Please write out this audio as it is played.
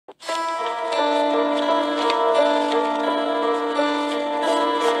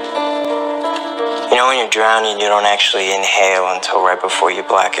you're drowning, you don't actually inhale until right before you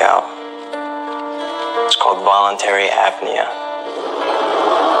black out. It's called voluntary apnea.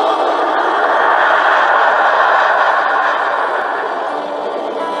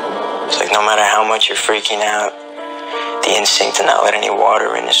 It's like no matter how much you're freaking out, the instinct to not let any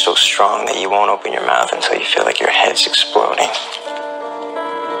water in is so strong that you won't open your mouth until you feel like your head's exploding.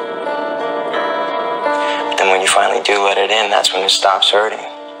 Then when you finally do let it in, that's when it stops hurting.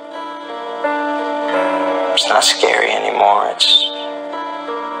 It's not scary anymore.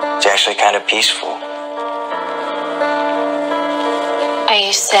 It's actually kind of peaceful. Are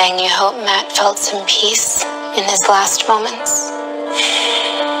you saying you hope Matt felt some peace in his last moments?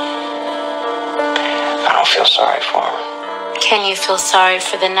 I don't feel sorry for him. Can you feel sorry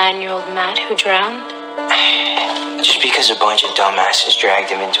for the 9-year-old Matt who drowned? Just because a bunch of dumbasses dragged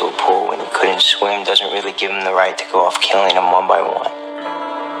him into a pool when he couldn't swim doesn't really give him the right to go off killing them one by one.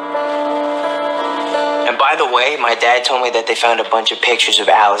 And by the way, my dad told me that they found a bunch of pictures of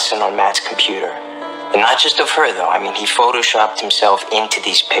Allison on Matt's computer. And not just of her, though. I mean, he photoshopped himself into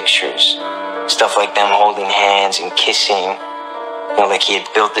these pictures. Stuff like them holding hands and kissing. You know, like he had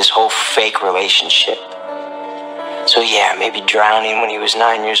built this whole fake relationship. So yeah, maybe drowning when he was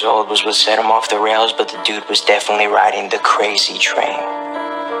 9 years old was what set him off the rails, but the dude was definitely riding the crazy train.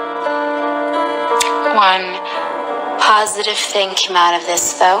 One positive thing came out of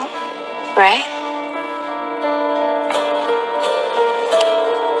this, though, right?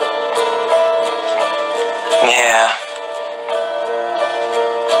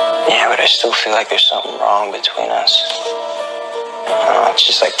 Yeah, but I still feel like there's something wrong between us. It's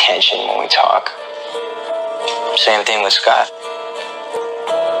just like tension when we talk. Same thing with Scott.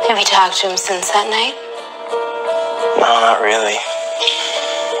 Have you talked to him since that night? No, not really.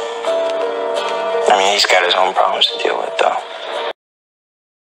 I mean, he's got his own problems to deal with, though.